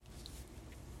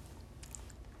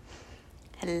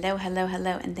Hello, hello,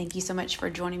 hello, and thank you so much for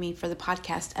joining me for the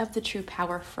podcast of The True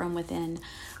Power From Within.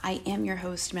 I am your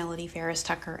host, Melody Ferris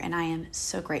Tucker, and I am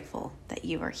so grateful that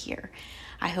you are here.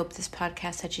 I hope this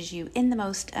podcast touches you in the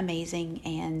most amazing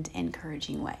and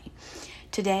encouraging way.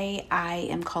 Today, I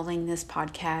am calling this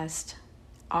podcast,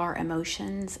 Our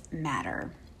Emotions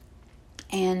Matter.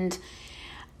 And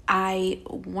I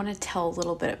want to tell a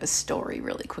little bit of a story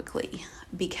really quickly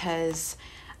because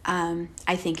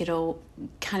I think it'll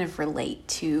kind of relate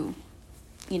to,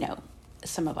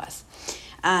 some of us.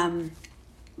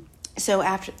 So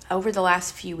over the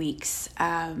last few weeks,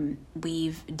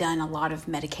 we've done a lot of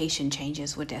medication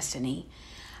changes with Destiny.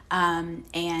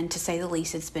 And to say the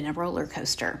least, it's been a roller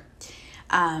coaster.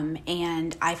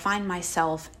 And I find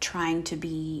myself trying to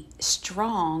be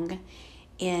strong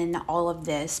in all of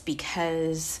this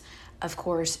because, of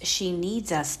course, she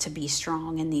needs us to be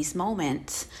strong in these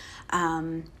moments.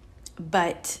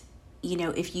 But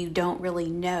if you don't really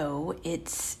know,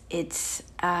 it's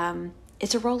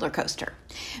a roller coaster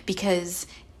because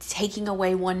taking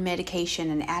away one medication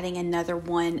and adding another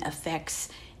one affects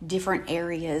different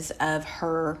areas of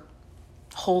her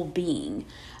whole being.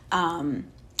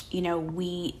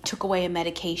 We took away a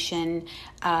medication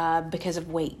because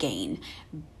of weight gain,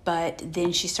 but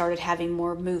then she started having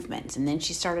more movements, and then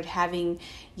she started having,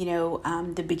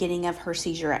 the beginning of her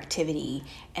seizure activity,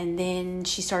 and then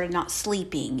she started not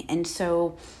sleeping. And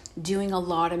so doing a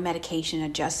lot of medication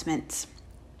adjustments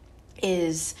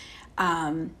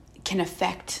can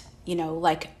affect,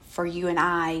 like for you and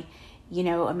I,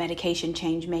 a medication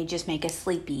change may just make us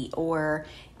sleepy or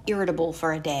irritable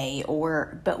for a day,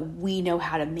 but we know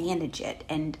how to manage it,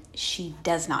 and she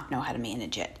does not know how to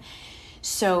manage it.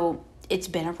 So it's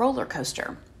been a roller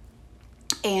coaster.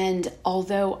 And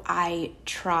although I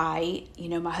try,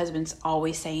 my husband's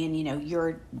always saying,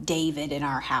 you're David in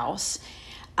our house.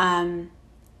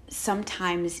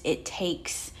 Sometimes it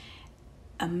takes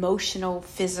emotional,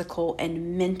 physical,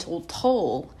 and mental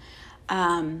toll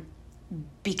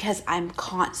because I'm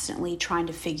constantly trying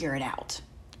to figure it out,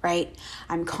 right?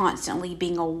 I'm constantly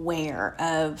being aware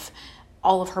of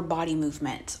all of her body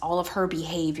movements, all of her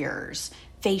behaviors,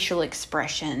 facial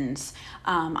expressions.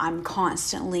 I'm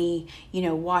constantly,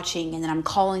 watching, and then I'm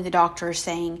calling the doctor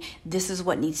saying, this is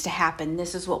what needs to happen.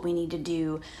 This is what we need to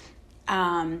do.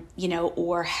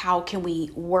 Or how can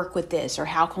we work with this, or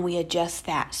how can we adjust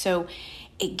that? So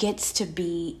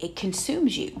it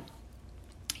consumes you.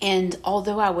 And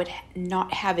although I would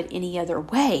not have it any other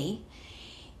way,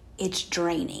 it's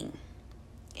draining.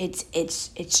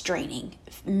 It's draining,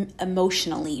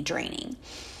 emotionally draining.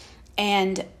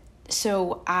 And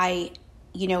so I,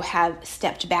 have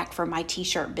stepped back from my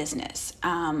t-shirt business.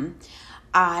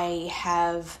 I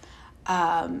have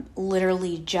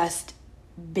literally just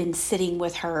been sitting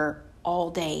with her all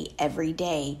day, every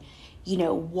day,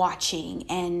 watching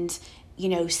and,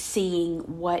 seeing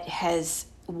what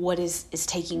is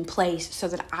taking place so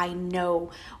that I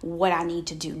know what I need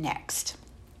to do next.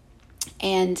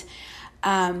 And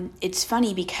it's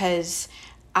funny because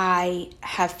I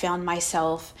have found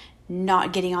myself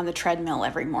not getting on the treadmill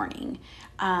every morning.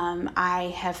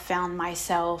 I have found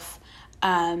myself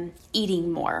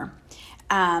eating more.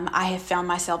 I have found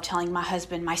myself telling my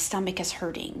husband my stomach is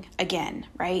hurting again,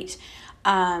 right?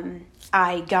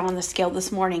 I got on the scale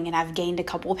this morning and I've gained a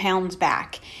couple of pounds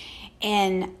back.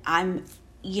 And I'm,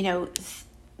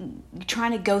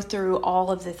 trying to go through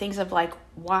all of the things of like,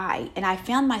 why? And I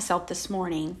found myself this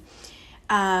morning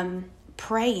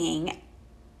praying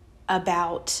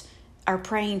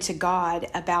to God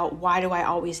about why do I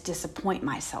always disappoint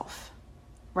myself,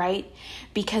 right?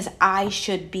 Because I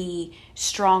should be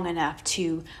strong enough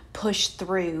to push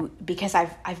through because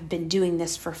I've been doing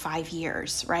this for 5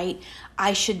 years, right?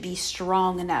 I should be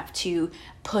strong enough to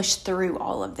push through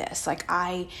all of this. Like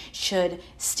I should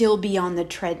still be on the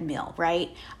treadmill, right?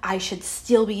 I should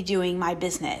still be doing my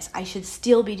business. I should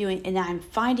still be doing, and I'm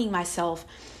finding myself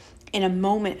in a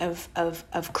moment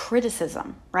of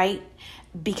criticism, right?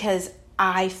 Because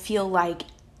I feel like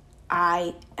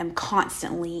I am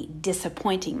constantly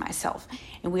disappointing myself.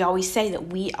 And we always say that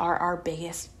we are our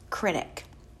biggest critic.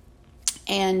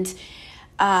 And,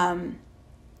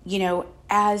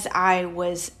 as I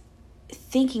was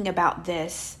thinking about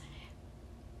this,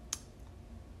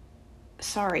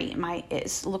 sorry,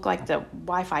 it looked like the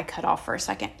Wi-Fi cut off for a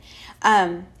second.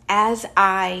 As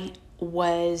I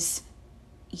was,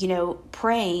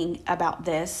 praying about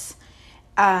this,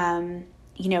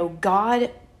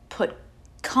 God put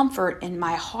comfort in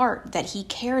my heart that He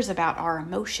cares about our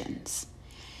emotions.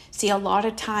 See, a lot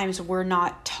of times we're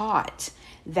not taught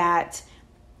that,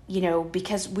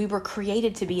 because we were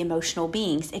created to be emotional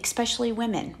beings, especially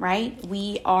women, right?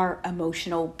 We are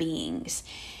emotional beings.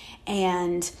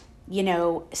 And,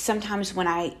 sometimes when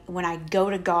I go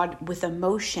to God with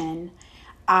emotion,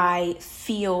 I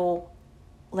feel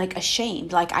like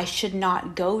ashamed, like I should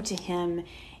not go to him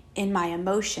in my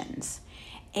emotions.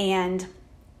 And,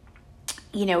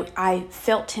 I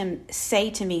felt him say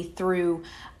to me through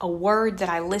a word that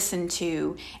I listened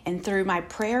to and through my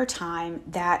prayer time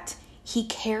that he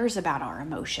cares about our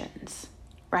emotions,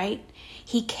 right?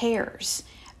 He cares.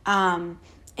 And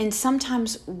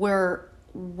sometimes we're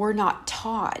not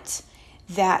taught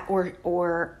that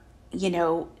or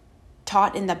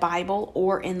taught in the Bible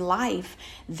or in life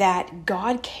that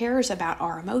God cares about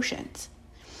our emotions.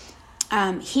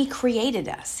 He created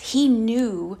us. He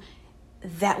knew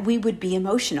that we would be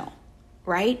emotional,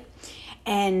 right?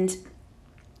 And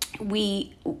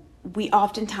we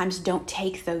oftentimes don't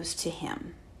take those to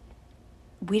him.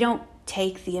 We don't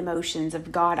take the emotions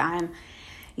of God, I'm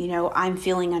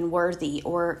feeling unworthy,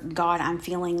 or God, I'm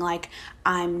feeling like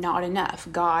I'm not enough.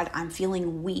 God, I'm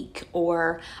feeling weak,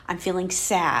 or I'm feeling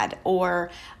sad,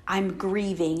 or I'm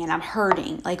grieving and I'm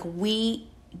hurting. Like, we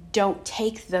don't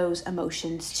take those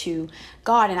emotions to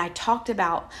God. And I talked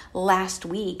about last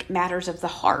week matters of the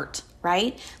heart,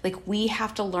 right? Like, we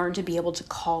have to learn to be able to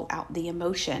call out the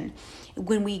emotion.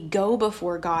 When we go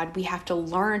before God, we have to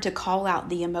learn to call out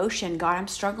the emotion. God, I'm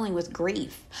struggling with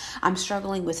grief. I'm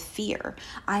struggling with fear.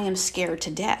 I am scared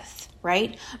to death,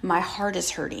 right? My heart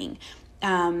is hurting.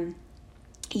 And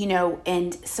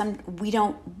we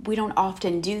don't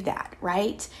often do that,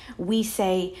 right? We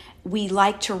say we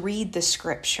like to read the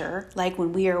scripture, like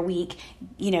when we are weak,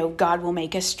 God will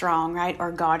make us strong, right?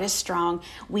 Or God is strong.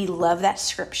 We love that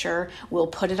scripture. We'll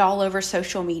put it all over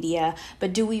social media,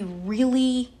 but do we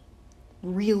really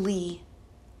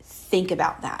think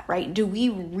about that, right? Do we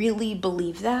really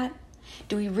believe that?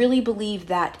 Do we really believe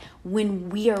that when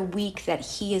we are weak, that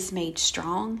he is made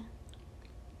strong?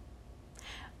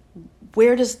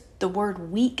 Where does the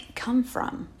word weak come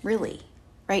from, really,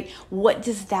 right? What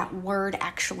does that word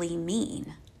actually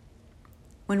mean?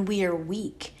 When we are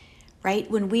weak,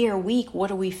 right? When we are weak, what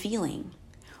are we feeling?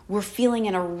 We're feeling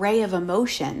an array of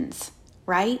emotions,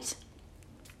 right?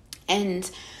 And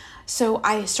so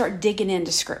I start digging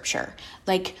into scripture.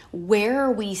 Like, where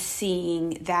are we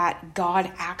seeing that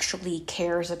God actually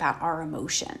cares about our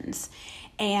emotions?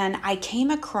 And I came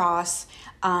across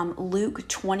Luke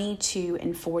 22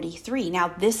 and 43. Now,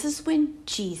 this is when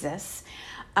Jesus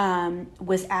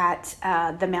was at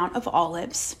the Mount of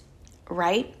Olives,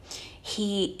 right?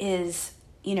 He is,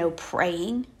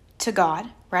 praying to God,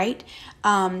 right?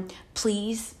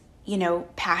 Please,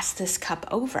 pass this cup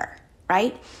over,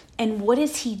 right? And what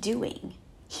is he doing?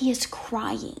 He is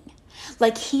crying.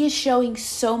 Like, he is showing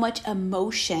so much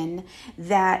emotion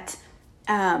that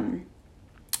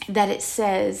it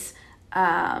says,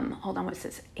 hold on, what it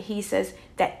says? He says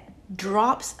that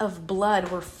drops of blood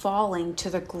were falling to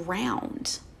the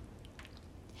ground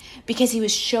because he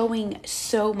was showing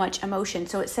so much emotion.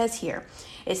 So it says here,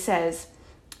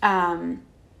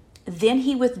 then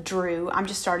he withdrew. I'm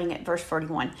just starting at verse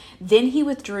 41. Then he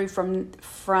withdrew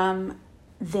from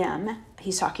them.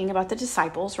 He's talking about the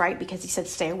disciples, right? Because he said,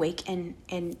 stay awake and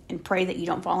pray that you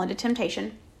don't fall into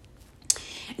temptation.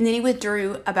 And then he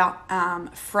withdrew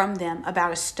from them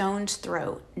about a stone's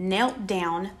throw, knelt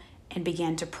down and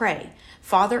began to pray.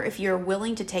 Father, if you're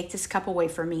willing to take this cup away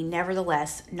from me,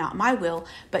 nevertheless, not my will,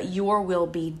 but your will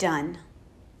be done.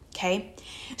 Okay?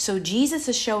 So Jesus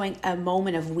is showing a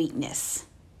moment of weakness,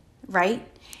 right?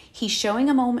 He's showing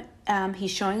a moment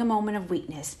of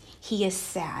weakness. He is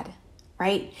sad,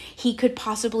 right? He could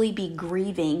possibly be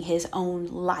grieving his own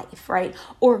life, right?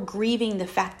 Or grieving the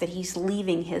fact that he's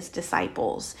leaving his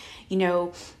disciples. He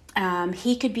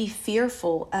could be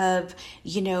fearful of,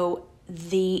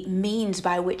 the means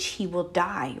by which he will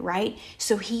die, right?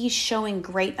 So he's showing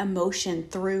great emotion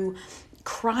through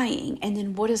crying. And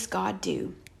then what does God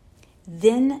do?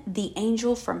 Then the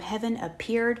angel from heaven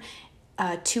appeared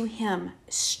to him,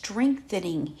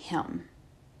 strengthening him,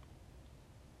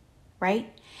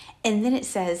 right? And then it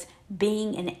says,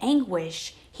 being in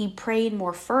anguish, he prayed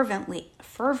more fervently,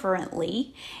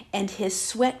 and his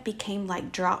sweat became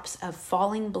like drops of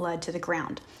falling blood to the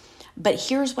ground. But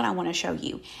here's what I want to show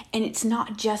you. And it's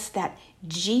not just that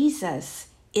Jesus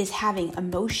is having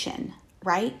emotion,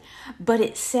 right? But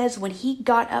it says when he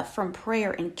got up from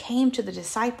prayer and came to the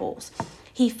disciples,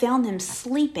 he found them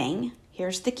sleeping,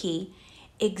 here's the key,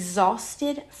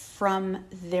 exhausted from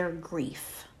their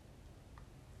grief.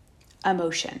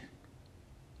 Emotion,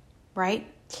 right?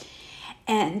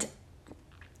 And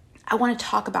I want to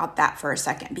talk about that for a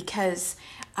second because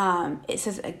It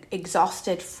says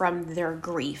exhausted from their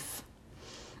grief.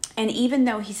 And even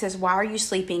though he says, why are you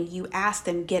sleeping? You ask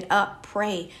them, get up,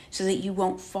 pray, so that you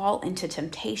won't fall into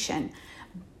temptation.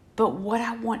 But what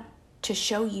I want to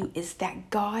show you is that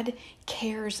God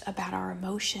cares about our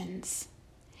emotions.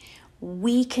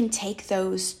 We can take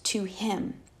those to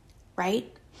him,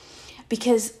 right?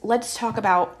 Because let's talk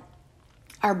about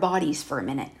our bodies for a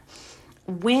minute.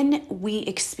 When we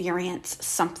experience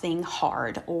something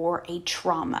hard or a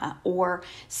trauma or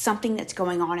something that's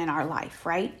going on in our life,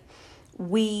 right?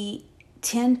 We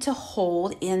tend to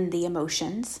hold in the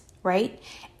emotions, right?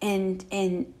 And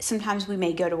sometimes we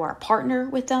may go to our partner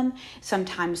with them.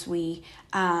 Sometimes we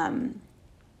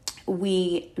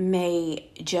may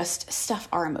just stuff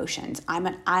our emotions. I'm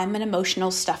an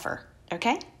emotional stuffer,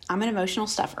 okay? I'm an emotional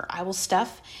stuffer. I will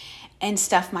stuff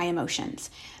my emotions.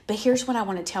 But here's what I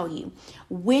want to tell you.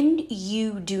 When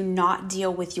you do not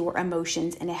deal with your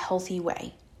emotions in a healthy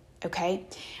way, okay?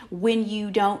 When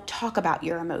you don't talk about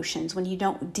your emotions, when you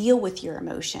don't deal with your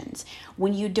emotions,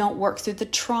 when you don't work through the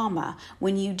trauma,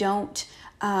 when you don't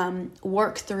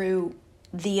work through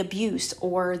the abuse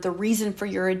or the reason for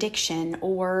your addiction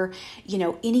or,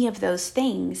 any of those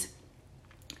things,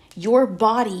 your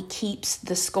body keeps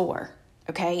the score,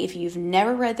 okay? If you've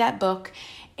never read that book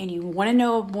and you want to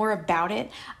know more about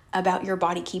it, about your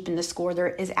body keeping the score, there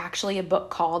is actually a book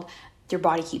called Your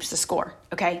Body Keeps the Score,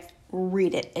 okay?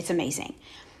 Read it. It's amazing.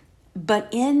 But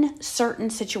in certain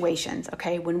situations,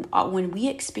 okay, when we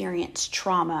experience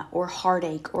trauma or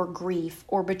heartache or grief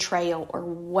or betrayal or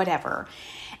whatever,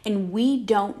 and we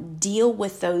don't deal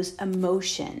with those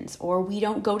emotions, or we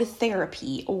don't go to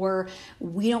therapy, or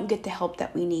we don't get the help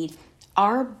that we need,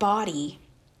 our body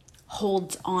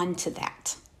holds on to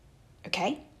that,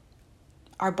 okay?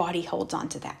 Our body holds on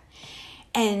to that.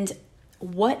 And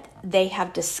what they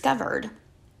have discovered,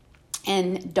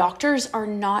 and doctors are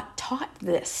not taught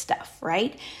this stuff,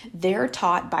 right? They're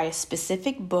taught by a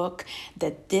specific book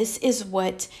that this is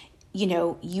what,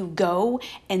 you go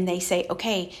and they say,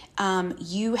 okay,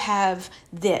 you have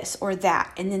this or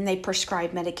that, and then they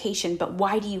prescribe medication. But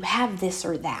why do you have this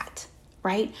or that,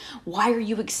 right? Why are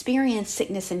you experiencing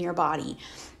sickness in your body?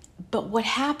 But what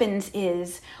happens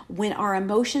is when our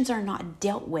emotions are not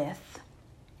dealt with,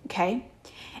 okay,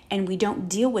 and we don't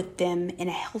deal with them in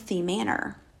a healthy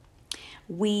manner,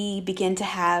 we begin to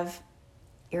have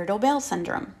irritable bowel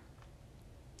syndrome.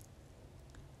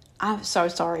 I'm so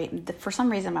sorry. For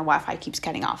some reason, my Wi-Fi keeps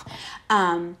cutting off.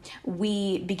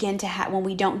 We begin to have, when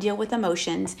we don't deal with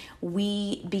emotions,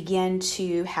 we begin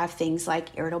to have things like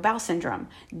irritable bowel syndrome,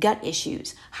 gut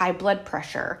issues, high blood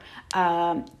pressure,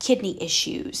 kidney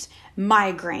issues,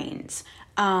 migraines,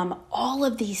 all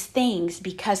of these things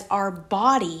because our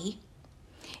body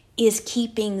is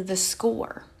keeping the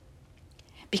score.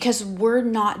 Because we're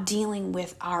not dealing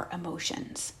with our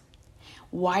emotions.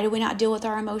 Why do we not deal with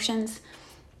our emotions?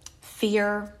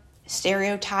 Fear,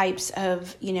 stereotypes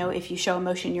of, if you show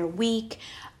emotion, you're weak.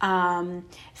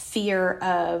 Fear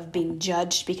of being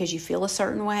judged because you feel a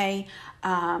certain way.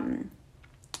 The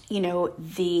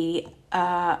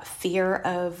fear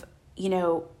of,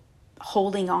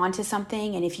 holding on to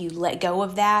something, and if you let go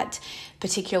of that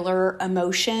particular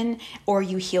emotion or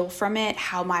you heal from it,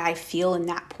 how might I feel in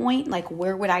that point? Like,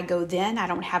 where would I go then? I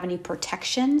don't have any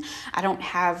protection. I don't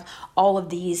have all of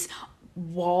these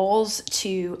walls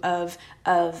of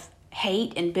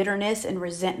hate and bitterness and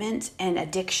resentment and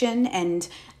addiction and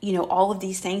all of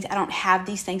these things. I don't have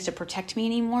these things to protect me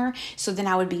anymore. So then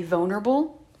I would be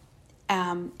vulnerable,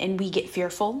 and we get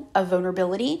fearful of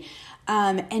vulnerability,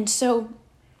 and so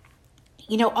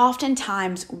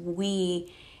oftentimes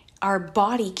our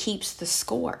body keeps the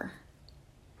score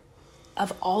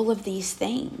of all of these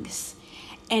things.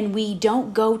 And we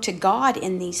don't go to God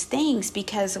in these things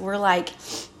because we're like,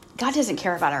 God doesn't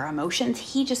care about our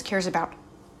emotions. He just cares about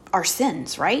our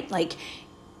sins, right? Like,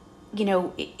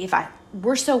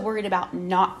 we're so worried about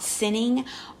not sinning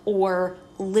or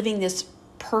living this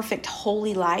perfect,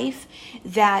 holy life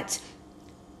that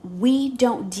we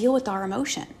don't deal with our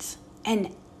emotions.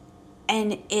 And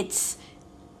it's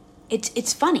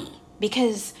funny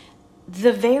because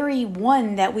the very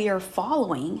one that we are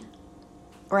following,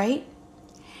 right,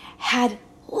 had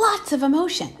lots of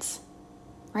emotions,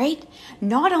 right?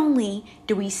 Not only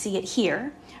do we see it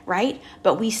here, right,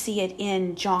 but we see it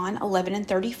in John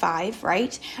 11:35,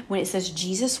 right? When it says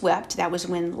Jesus wept, that was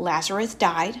when Lazarus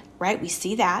died, right? We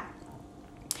see that.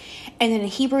 And then in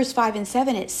Hebrews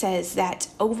 5:7, it says that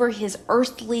over his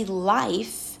earthly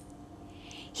life,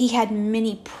 he had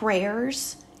many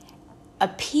prayers,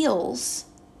 appeals,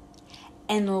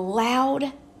 and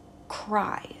loud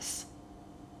cries.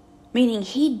 Meaning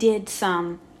he did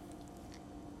some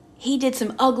He did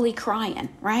some ugly crying,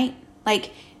 right?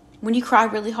 Like when you cry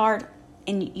really hard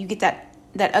and you get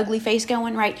that ugly face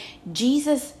going, right?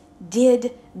 Jesus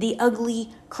did the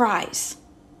ugly cries.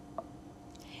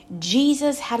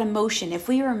 Jesus had emotion. If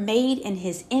we were made in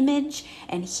his image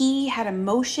and he had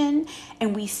emotion,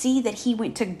 and we see that he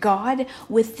went to God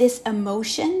with this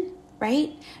emotion,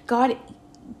 right? God,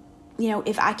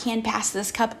 if I can pass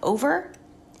this cup over.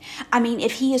 I mean,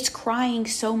 if he is crying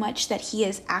so much that he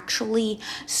is actually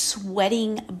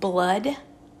sweating blood,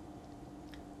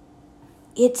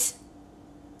 it's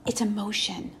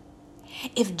emotion.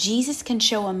 If Jesus can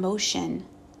show emotion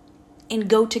and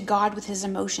go to God with his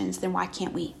emotions, then why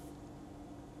can't we?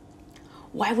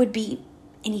 Why would it be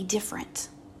any different?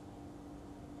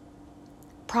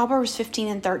 Proverbs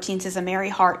 15:13 says, a merry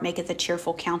heart maketh a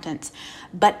cheerful countenance,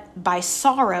 but by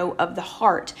sorrow of the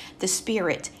heart the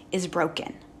spirit is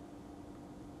broken.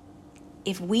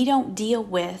 If we don't deal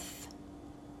with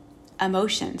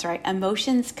emotions, right?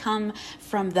 Emotions come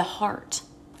from the heart,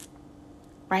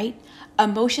 right?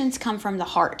 Emotions come from the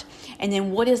heart. And then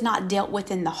what is not dealt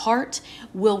with in the heart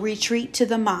will retreat to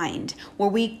the mind, where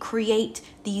we create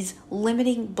these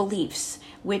limiting beliefs,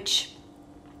 which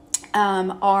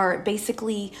are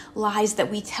basically lies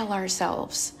that we tell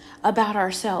ourselves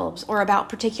or about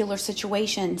particular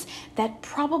situations that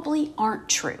probably aren't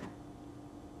true.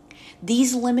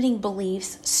 These limiting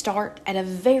beliefs start at a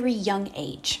very young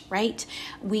age, right?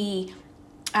 We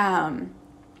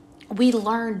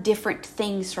learn different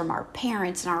things from our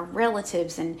parents and our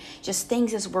relatives and just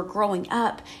things as we're growing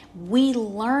up. We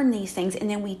learn these things and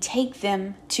then we take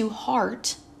them to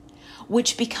heart,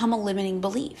 which become a limiting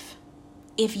belief.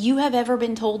 If you have ever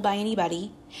been told by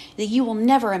anybody that you will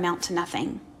never amount to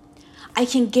nothing, I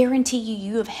can guarantee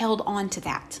you have held on to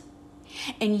that.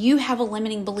 And you have a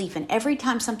limiting belief. And every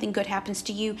time something good happens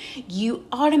to you, you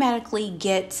automatically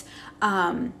get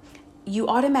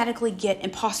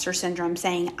imposter syndrome,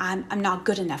 saying, I'm not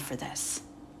good enough for this.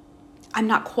 I'm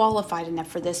not qualified enough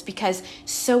for this because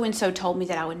so-and-so told me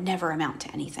that I would never amount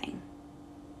to anything.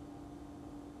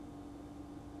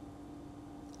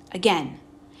 Again,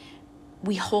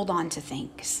 we hold on to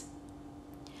things.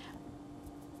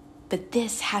 But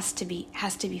this has to be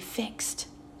fixed,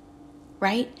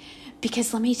 right?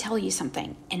 Because let me tell you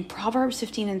something. In Proverbs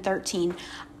 15:13,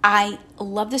 I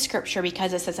love the scripture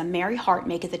because it says, a merry heart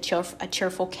maketh a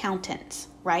cheerful countenance,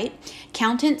 right?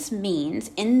 Countenance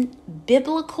means, in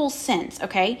biblical sense,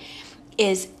 okay,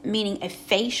 is meaning a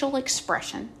facial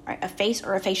expression, right? A face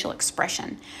or a facial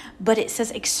expression. But it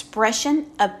says expression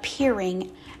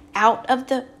appearing out of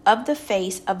the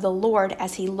face of the Lord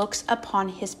as he looks upon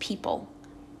his people.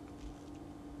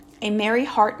 A merry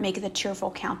heart maketh a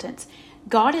cheerful countenance.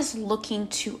 God is looking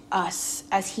to us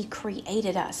as he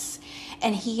created us,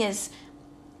 and he is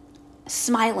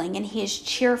smiling and he is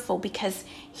cheerful because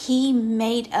he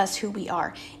made us who we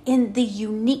are in the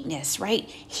uniqueness, right?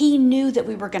 He knew that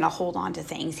we were going to hold on to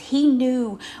things. He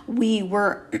knew we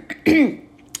were going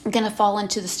to fall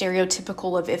into the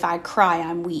stereotypical of, if I cry,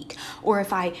 I'm weak, or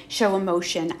if I show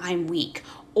emotion, I'm weak,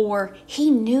 or he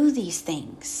knew these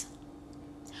things.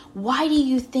 Why do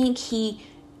you think he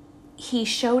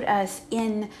showed us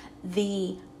in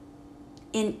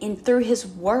through his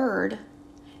word,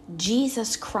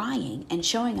 Jesus crying and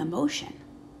showing emotion?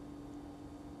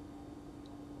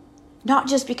 Not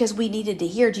just because we needed to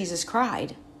hear Jesus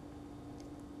cried.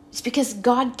 It's because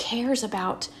God cares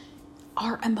about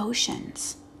our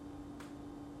emotions.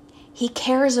 He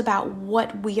cares about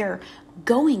what we are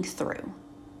going through.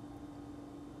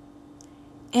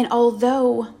 And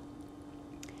although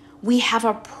we have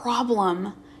a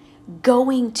problem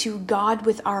going to God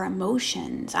with our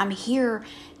emotions, I'm here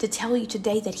to tell you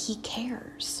today that he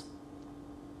cares.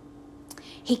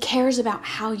 He cares about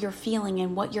how you're feeling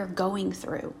and what you're going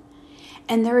through.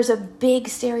 And there is a big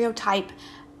stereotype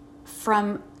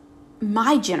from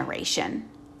my generation,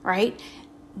 right,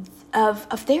 of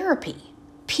therapy.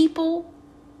 People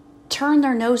turn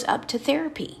their nose up to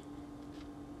therapy.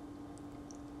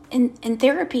 And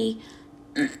therapy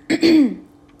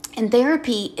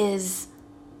is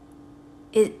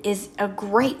a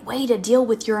great way to deal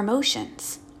with your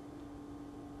emotions,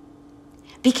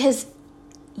 because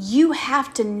you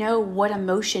have to know what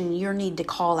emotion you need to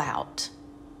call out,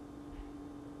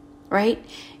 right?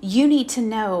 You need to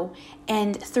know,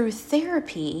 and through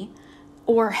therapy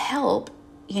or help,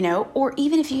 or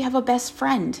even if you have a best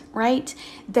friend, right,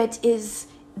 that is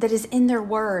in their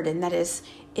word and that is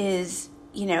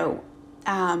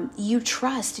you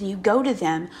trust and you go to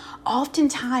them,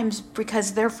 oftentimes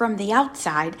because they're from the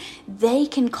outside, they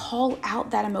can call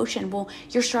out that emotion. Well,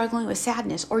 you're struggling with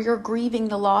sadness, or you're grieving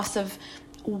the loss of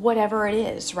whatever it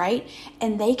is, right?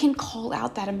 And they can call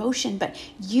out that emotion, but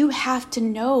you have to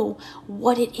know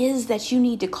what it is that you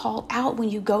need to call out when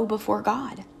you go before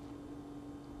God.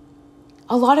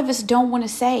 A lot of us don't want to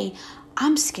say,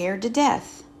 I'm scared to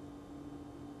death.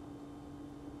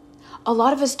 A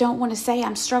lot of us don't want to say,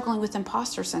 I'm struggling with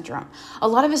imposter syndrome. A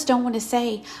lot of us don't want to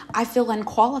say, I feel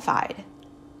unqualified.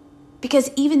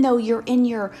 Because even though you're in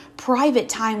your private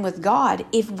time with God,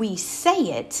 if we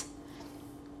say it,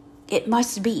 it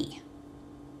must be.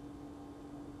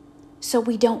 So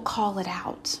we don't call it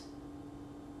out.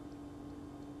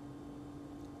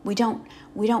 We don't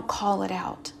call it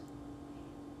out.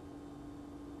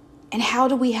 And how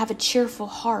do we have a cheerful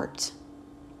heart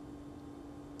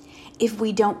if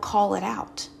we don't call it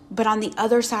out? But on the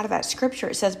other side of that scripture,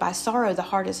 it says, by sorrow,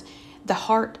 the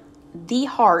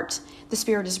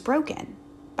spirit is broken.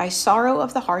 By sorrow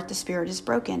of the heart, the spirit is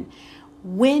broken.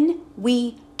 When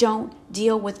we don't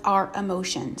deal with our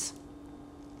emotions,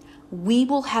 we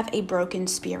will have a broken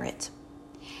spirit.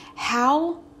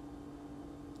 How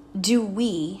do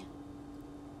we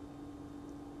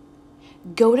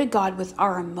go to God with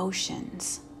our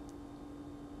emotions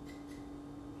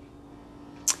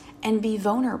and be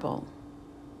vulnerable?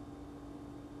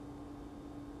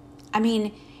 I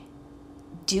mean,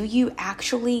 do you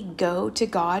actually go to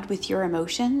God with your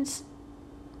emotions?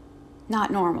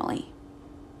 Not normally.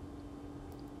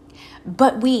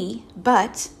 But we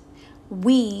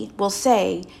will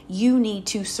say, you need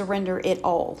to surrender it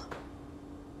all.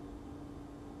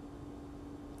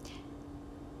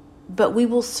 But we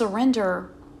will surrender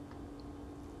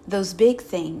those big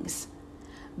things,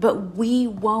 but we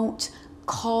won't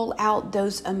call out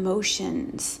those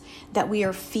emotions that we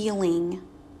are feeling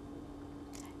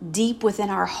deep within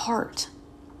our heart.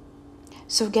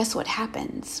 So guess what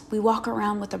happens? We walk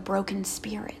around with a broken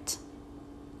spirit.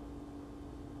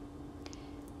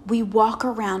 We walk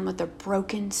around with a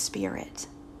broken spirit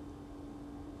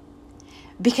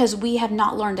because we have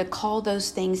not learned to call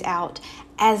those things out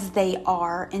as they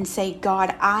are and say,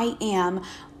 God, I am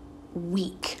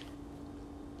weak.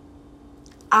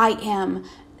 I am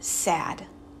sad.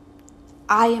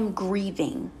 I am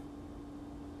grieving.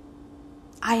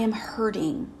 I am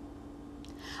hurting.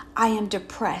 I am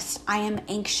depressed. I am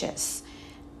anxious.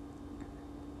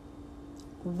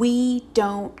 We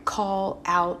don't call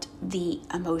out the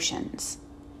emotions.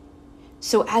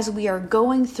 So as we are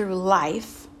going through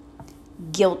life,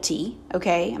 guilty,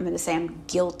 okay, I'm going to say I'm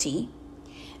guilty,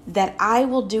 that I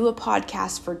will do a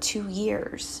podcast for 2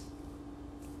 years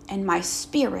and my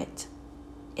spirit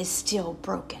is still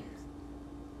broken.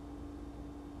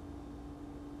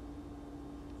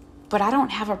 But I don't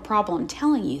have a problem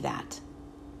telling you that.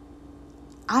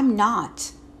 I'm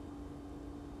not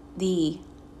the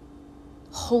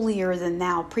holier than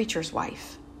thou preacher's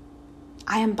wife.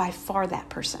 I am by far that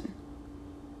person.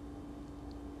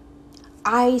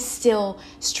 I still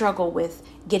struggle with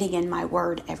getting in my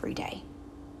word every day.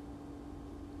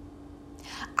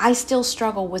 I still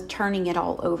struggle with turning it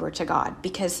all over to God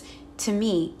because to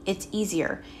me, it's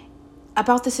easier.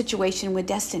 About the situation with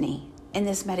Destiny and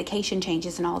this medication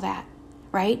changes and all that,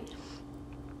 right?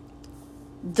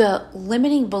 The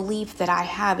limiting belief that I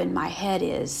have in my head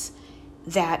is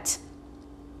that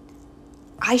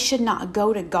I should not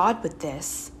go to God with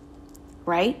this,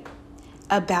 right?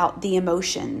 About the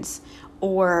emotions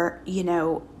or,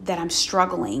 that I'm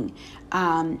struggling,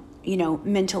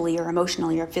 mentally or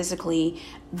emotionally or physically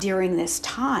during this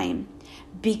time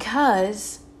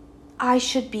because I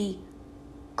should be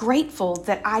grateful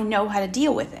that I know how to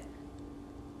deal with it.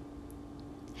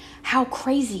 How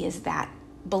crazy is that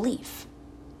belief?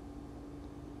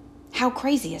 How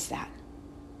crazy is that?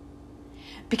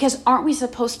 Because aren't we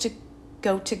supposed to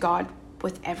go to God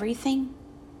with everything?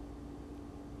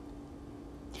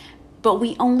 But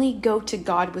we only go to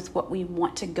God with what we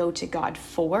want to go to God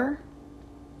for.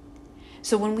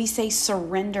 So when we say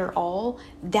surrender all,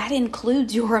 that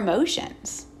includes your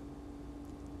emotions.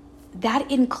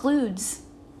 That includes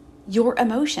your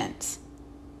emotions.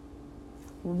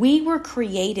 We were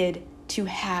created to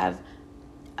have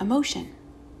emotion.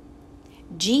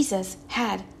 Jesus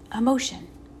had emotion.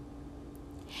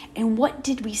 And what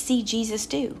did we see Jesus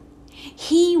do?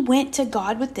 He went to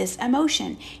God with this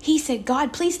emotion. He said,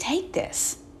 God, please take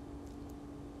this.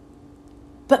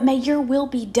 But may your will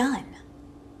be done.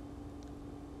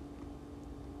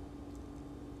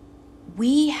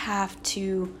 We have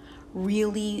to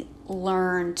really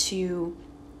learn to,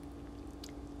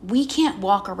 we can't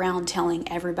walk around telling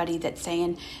everybody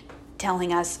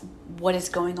telling us what is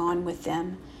going on with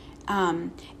them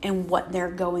and what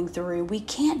they're going through. We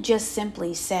can't just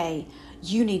simply say,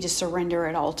 you need to surrender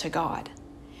it all to God.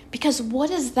 Because what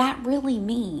does that really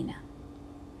mean?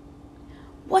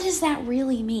 What does that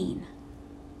really mean?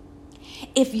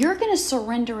 If you're going to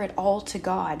surrender it all to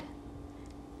God,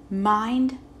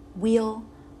 mind, will,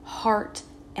 heart,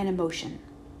 and emotion.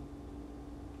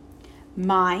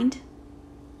 Mind,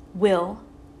 will,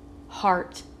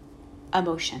 heart,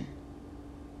 emotion.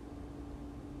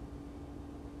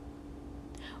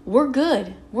 We're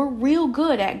good. We're real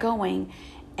good at going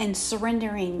and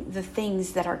surrendering the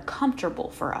things that are comfortable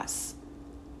for us.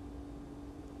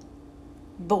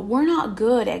 But we're not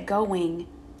good at going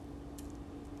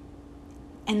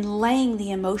and laying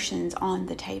the emotions on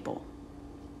the table.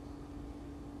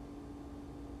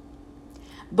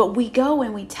 But we go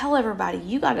and we tell everybody,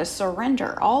 you got to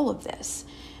surrender all of this.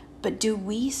 But do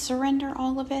we surrender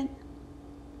all of it?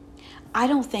 I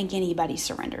don't think anybody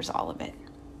surrenders all of it.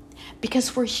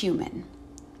 Because we're human.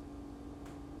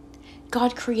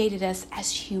 God created us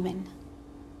as human.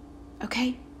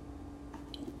 Okay?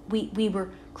 We were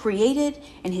created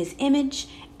in His image,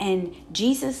 and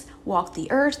Jesus walked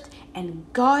the earth, and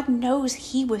God knows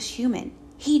He was human.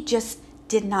 He just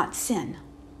did not sin.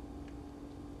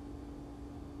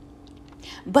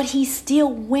 But He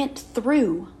still went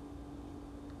through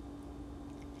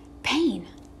pain.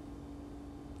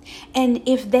 And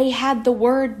if they had the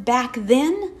word back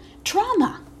then,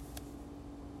 trauma.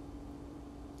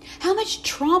 How much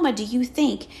trauma do you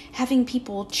think having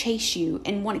people chase you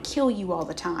and want to kill you all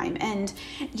the time? And,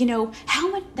 how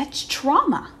much, that's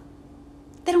trauma.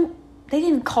 They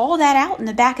didn't call that out in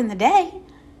the back in the day.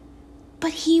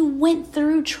 But He went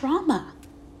through trauma.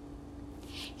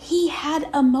 He had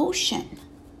emotion.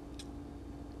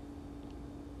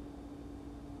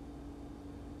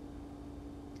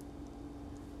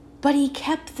 But He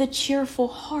kept the cheerful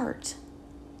heart.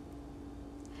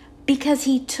 Because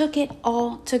He took it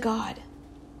all to God.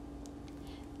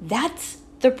 That's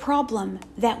the problem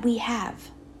that we have.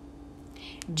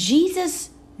 Jesus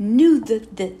knew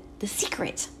the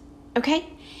secret, okay?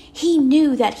 He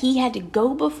knew that He had to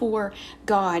go before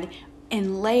God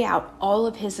and lay out all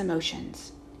of His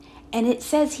emotions. And it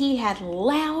says He had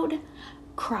loud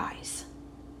cries.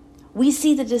 We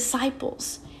see the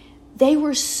disciples. They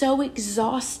were so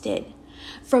exhausted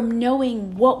from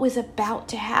knowing what was about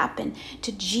to happen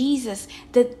to Jesus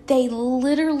that they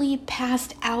literally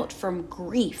passed out from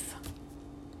grief.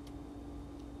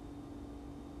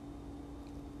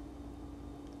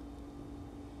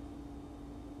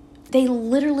 They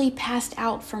literally passed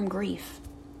out from grief.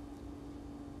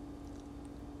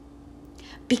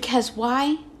 Because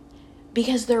why?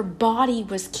 Because their body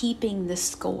was keeping the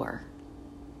score.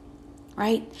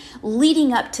 Right?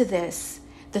 Leading up to this,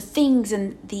 the things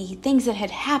that had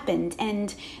happened,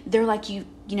 and they're like, you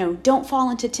don't fall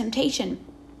into temptation.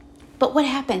 But what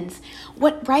happens?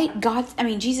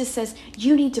 Jesus says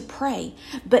you need to pray.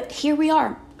 But here we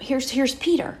are. Here's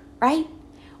Peter, right?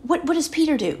 What does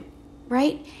Peter do?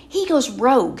 Right? He goes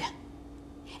rogue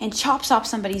and chops off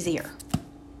somebody's ear.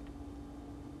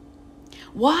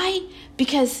 Why?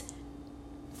 Because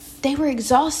they were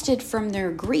exhausted from their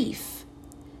grief.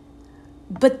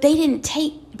 But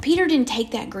Peter didn't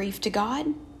take that grief to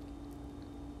God.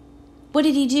 What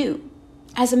did he do?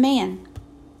 As a man,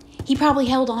 he probably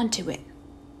held on to it.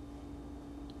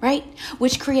 Right?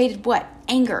 Which created what?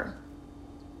 Anger,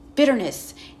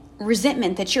 bitterness,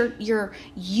 resentment that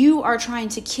you are trying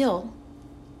to kill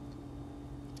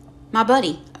my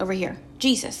buddy over here,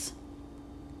 Jesus.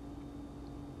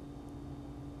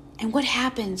 And what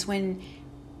happens when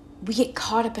we get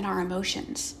caught up in our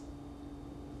emotions?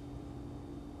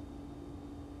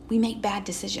 We make bad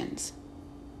decisions.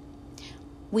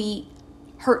 We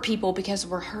hurt people because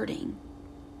we're hurting.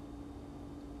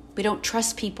 We don't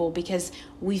trust people because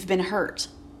we've been hurt.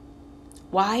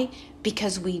 Why?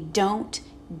 Because we don't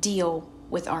deal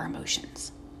with our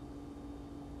emotions.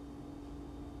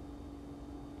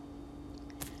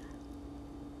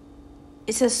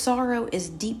 It says sorrow is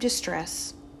deep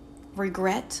distress,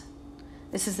 regret.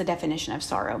 This is the definition of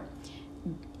sorrow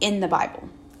in the Bible.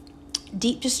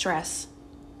 Deep distress,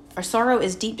 or sorrow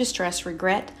is deep distress,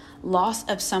 regret, loss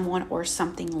of someone or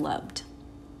something loved.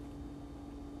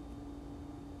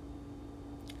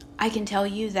 I can tell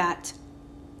you that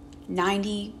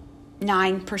 99%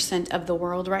 of the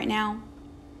world right now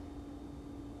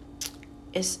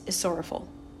is sorrowful.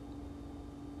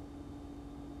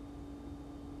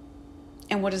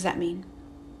 And what does that mean?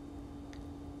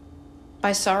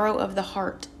 By sorrow of the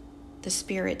heart, the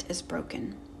spirit is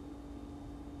broken.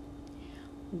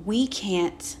 We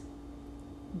can't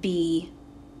be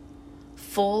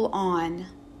full on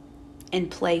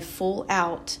and play full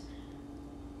out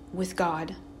with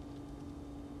God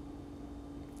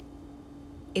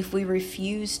if we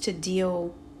refuse to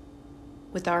deal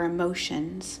with our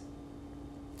emotions,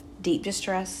 deep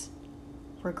distress,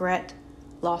 regret,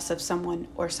 loss of someone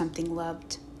or something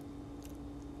loved,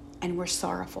 and we're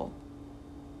sorrowful.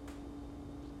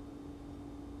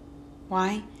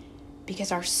 Why?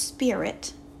 Because our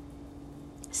spirit,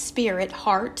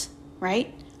 heart,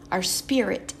 right? Our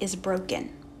spirit is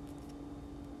broken.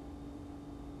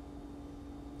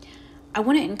 I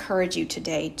want to encourage you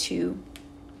today to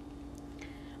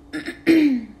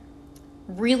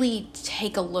really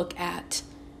take a look at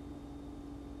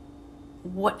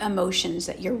what emotions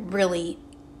that you're really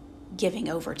giving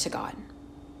over to God.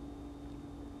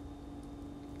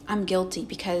 I'm guilty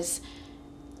because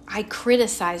I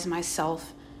criticize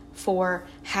myself for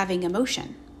having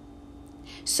emotion.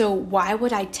 So why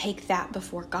would I take that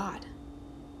before God?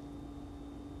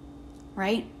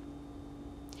 Right?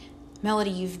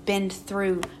 Melody, you've been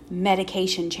through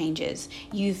medication changes.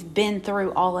 You've been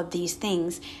through all of these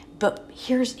things. But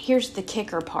here's the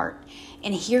kicker part.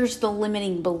 And here's the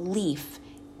limiting belief,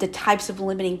 the types of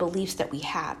limiting beliefs that we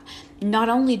have. Not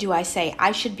only do I say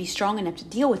I should be strong enough to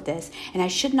deal with this, and I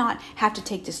should not have to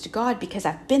take this to God because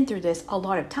I've been through this a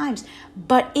lot of times,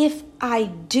 but if I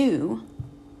do,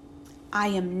 I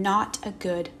am not a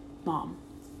good mom.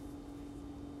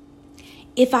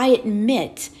 If I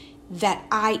admit that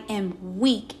I am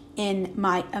weak in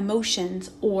my emotions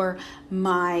or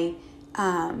my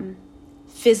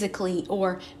physically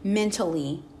or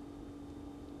mentally,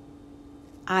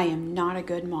 I am not a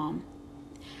good mom.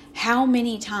 How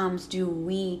many times do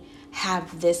we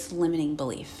have this limiting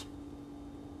belief?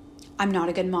 I'm not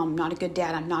a good mom. I'm not a good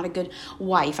dad. I'm not a good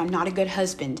wife. I'm not a good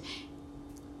husband.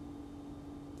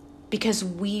 Because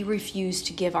we refuse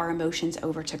to give our emotions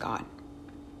over to God.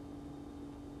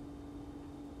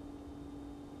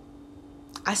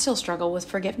 I still struggle with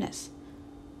forgiveness.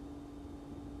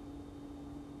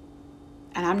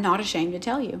 And I'm not ashamed to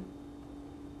tell you.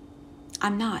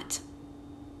 I'm not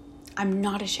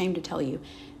ashamed to tell you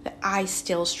that I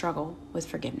still struggle with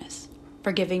forgiveness.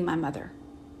 Forgiving my mother.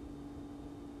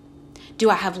 Do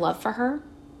I have love for her?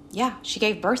 Yeah, she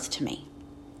gave birth to me.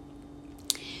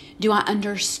 Do I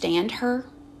understand her?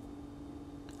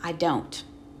 I don't.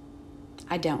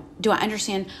 Do I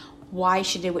understand why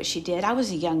she did what she did? I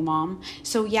was a young mom,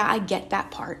 so yeah, I get that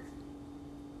part.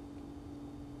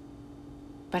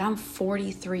 But I'm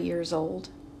 43 years old,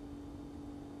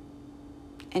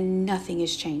 and nothing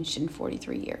has changed in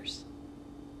 43 years.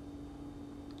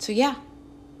 So yeah,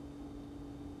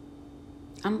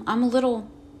 I'm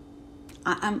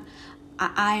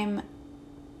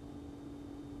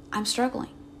struggling.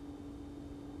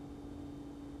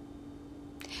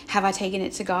 Have I taken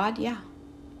it to God? Yeah.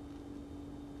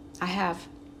 I have.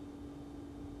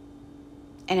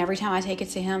 And every time I take it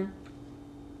to Him,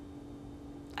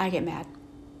 I get mad.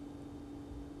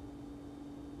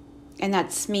 And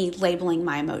that's me labeling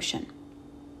my emotion.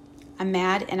 I'm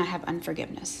mad and I have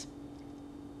unforgiveness.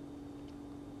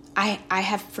 I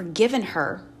have forgiven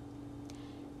her,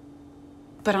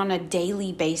 but on a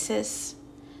daily basis,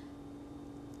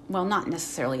 well, not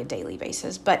necessarily a daily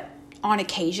basis, but on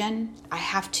occasion, I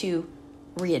have to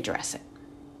readdress it.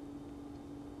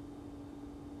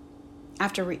 I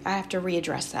have to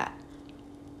readdress that.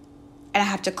 And I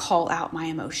have to call out my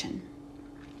emotion.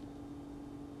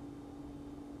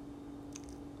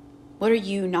 What are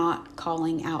you not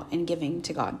calling out and giving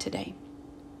to God today?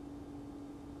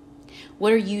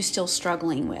 What are you still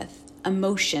struggling with?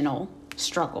 Emotional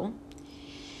struggle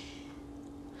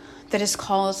that is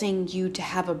causing you to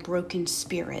have a broken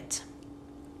spirit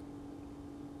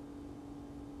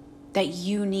that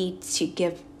you need to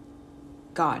give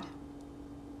God.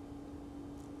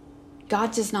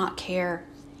 God does not care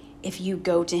if you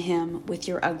go to Him with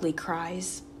your ugly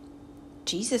cries.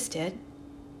 Jesus did.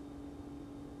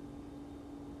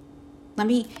 Let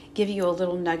me give you a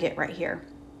little nugget right here.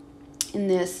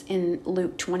 In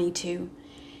Luke 22,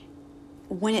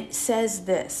 when it says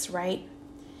this, right,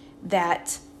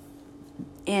 that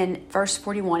in verse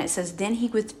 41, it says, then He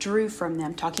withdrew from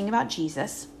them, talking about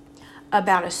Jesus,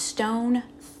 about a stone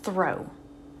throw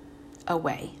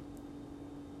away.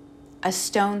 A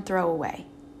stone throw away.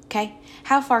 Okay?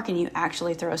 How far can you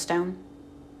actually throw a stone?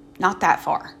 Not that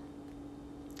far.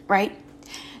 Right?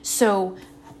 So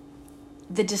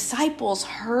the disciples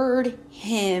heard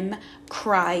Him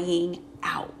crying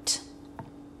out.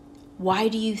 Why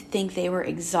do you think they were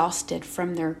exhausted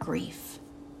from their grief?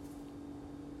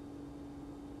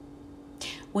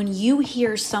 When you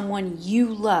hear someone you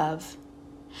love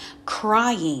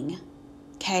crying,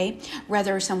 okay,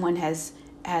 whether someone has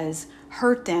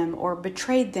hurt them or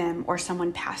betrayed them or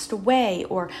someone passed away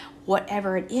or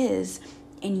whatever it is,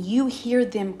 and you hear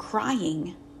them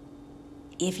crying,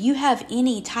 if you have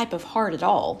any type of heart at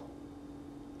all,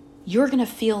 you're going to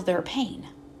feel their pain.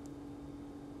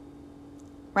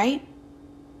 Right?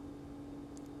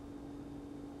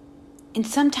 And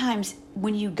sometimes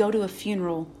when you go to a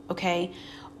funeral, okay,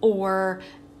 or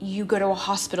you go to a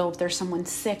hospital if there's someone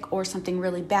sick or something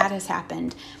really bad has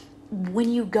happened,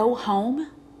 when you go home,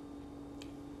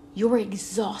 you're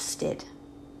exhausted.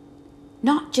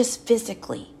 Not just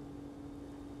physically,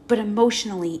 but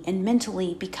emotionally and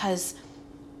mentally, because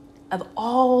of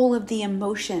all of the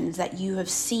emotions that you have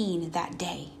seen that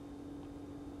day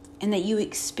and that you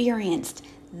experienced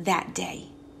that day.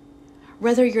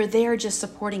 Whether you're there just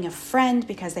supporting a friend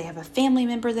because they have a family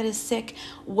member that is sick,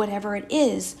 whatever it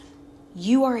is,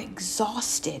 you are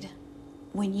exhausted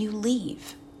when you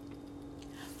leave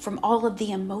from all of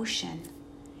the emotion.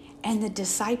 And the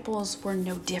disciples were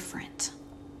no different.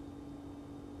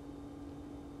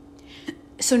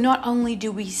 So not only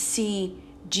do we see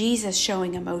Jesus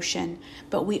showing emotion,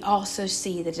 but we also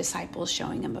see the disciples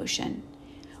showing emotion.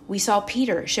 We saw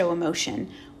Peter show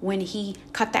emotion when he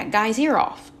cut that guy's ear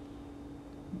off.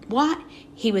 What?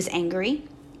 He was angry.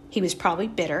 He was probably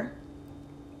bitter,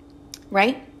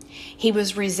 right? He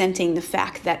was resenting the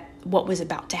fact that what was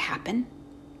about to happen,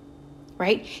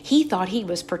 right? He thought he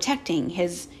was protecting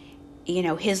his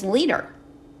leader.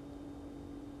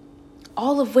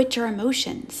 All of which are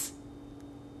emotions,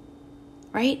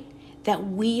 right? That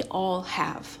we all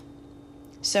have.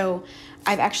 So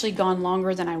I've actually gone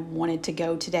longer than I wanted to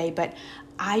go today, but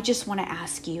I just want to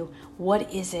ask you,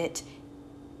 what is it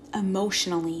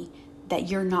emotionally that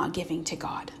you're not giving to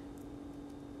God?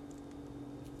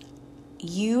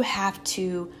 You have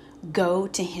to go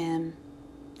to Him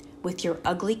with your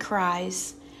ugly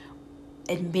cries,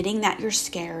 admitting that you're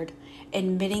scared,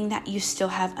 admitting that you still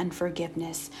have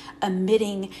unforgiveness,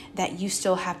 admitting that you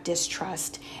still have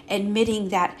distrust, admitting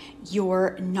that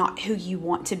you're not who you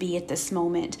want to be at this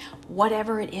moment,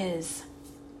 whatever it is,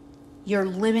 your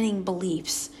limiting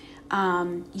beliefs,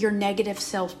 your negative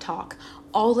self-talk,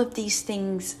 all of these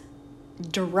things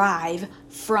derive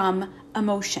from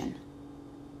emotion.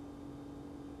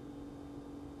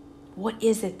 What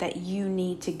is it that you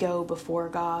need to go before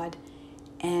God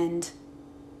and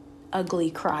ugly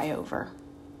cry over?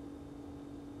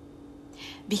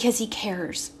 Because He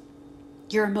cares.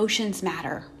 Your emotions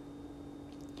matter.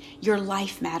 Your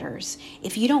life matters.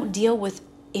 If you don't deal with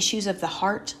issues of the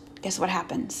heart, guess what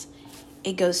happens?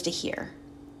 It goes to here.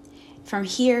 From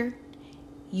here,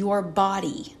 your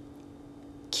body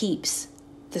keeps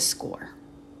the score.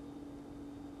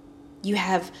 You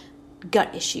have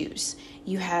gut issues.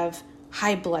 You have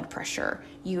high blood pressure.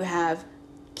 You have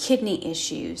kidney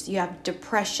issues. You have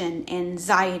depression,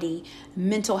 anxiety,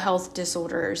 mental health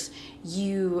disorders.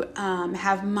 You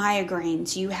have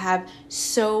migraines. You have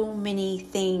so many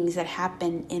things that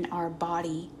happen in our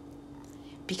body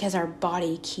because our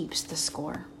body keeps the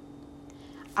score.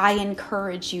 I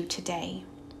encourage you today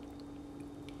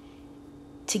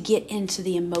to get into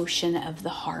the emotion of the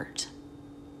heart.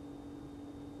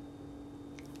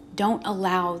 Don't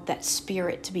allow that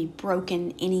spirit to be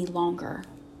broken any longer.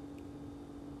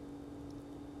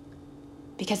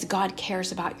 Because God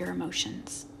cares about your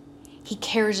emotions. He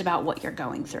cares about what you're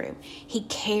going through. He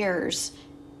cares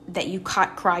that you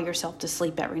cry yourself to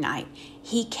sleep every night.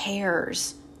 He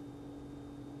cares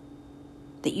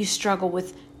that you struggle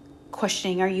with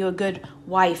questioning, are you a good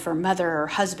wife or mother or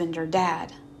husband or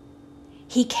dad?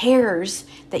 He cares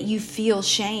that you feel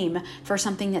shame for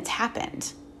something that's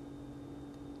happened.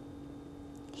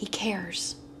 He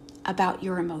cares about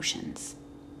your emotions.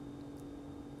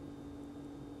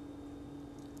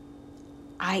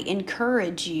 I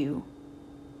encourage you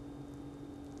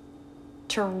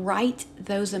to write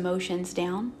those emotions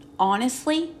down.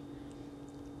 Honestly,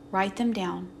 write them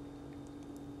down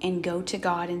and go to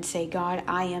God and say, God,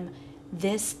 I am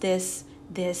this,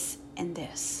 and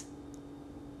this.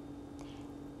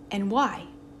 And why?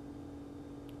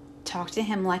 Talk to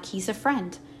Him like He's a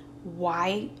friend.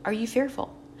 Why are you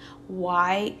fearful?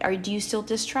 Why do you still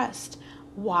distrust?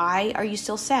 Why are you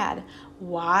still sad?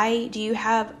 Why do you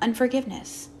have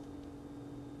unforgiveness?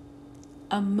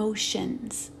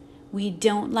 Emotions. We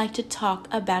don't like to talk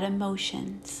about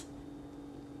emotions.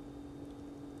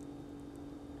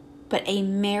 But a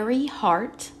merry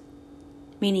heart,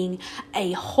 meaning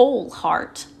a whole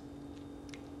heart,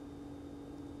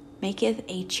 maketh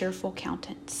a cheerful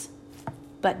countenance.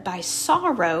 But by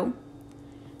sorrow,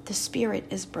 the spirit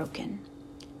is broken.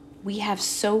 We have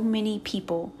so many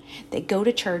people that go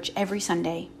to church every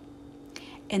Sunday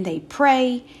and they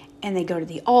pray and they go to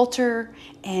the altar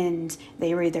and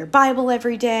they read their Bible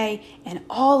every day and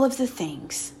all of the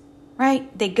things.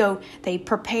 right? They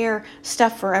prepare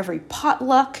stuff for every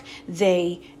potluck.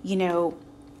 They,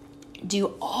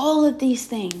 do all of these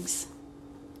things,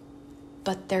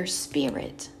 but their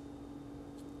spirit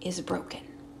is broken.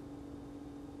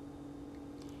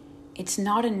 It's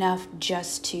not enough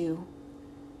just to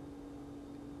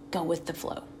go with the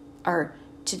flow or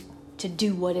to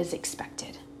do what is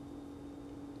expected.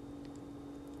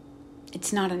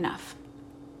 It's not enough.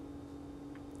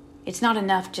 It's not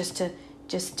enough just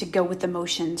to go with the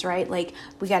motions, right? Like,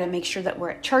 we got to make sure that we're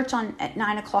at church at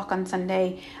 9:00 on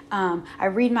Sunday. I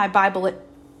read my Bible at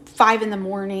 5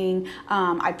 a.m.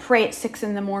 I pray at 6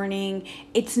 a.m.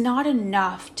 It's not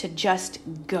enough to just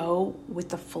go with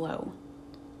the flow.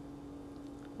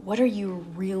 What are you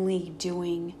really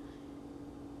doing?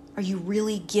 Are you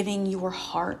really giving your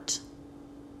heart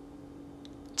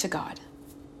to God?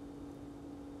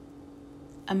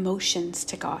 Emotions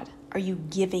to God. Are you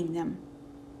giving them?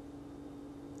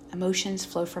 Emotions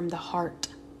flow from the heart.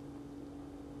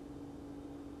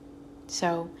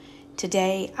 So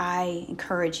today I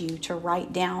encourage you to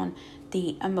write down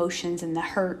the emotions and the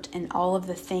hurt and all of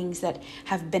the things that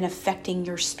have been affecting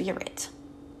your spirit.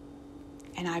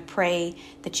 And I pray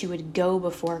that you would go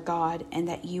before God and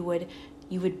that you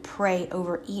would pray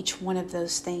over each one of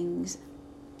those things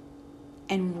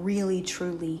and really,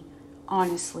 truly,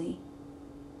 honestly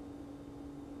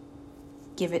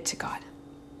give it to God.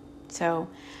 So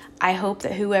I hope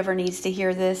that whoever needs to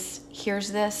hear this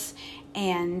hears this,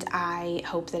 and I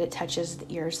hope that it touches the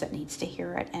ears that needs to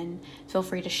hear it. And feel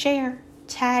free to share,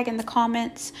 tag in the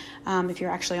comments. If you're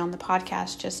actually on the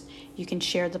podcast, you can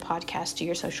share the podcast to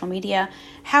your social media,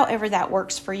 however that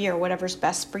works for you or whatever's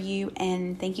best for you.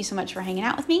 And thank you so much for hanging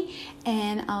out with me,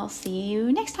 and I'll see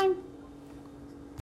you next time.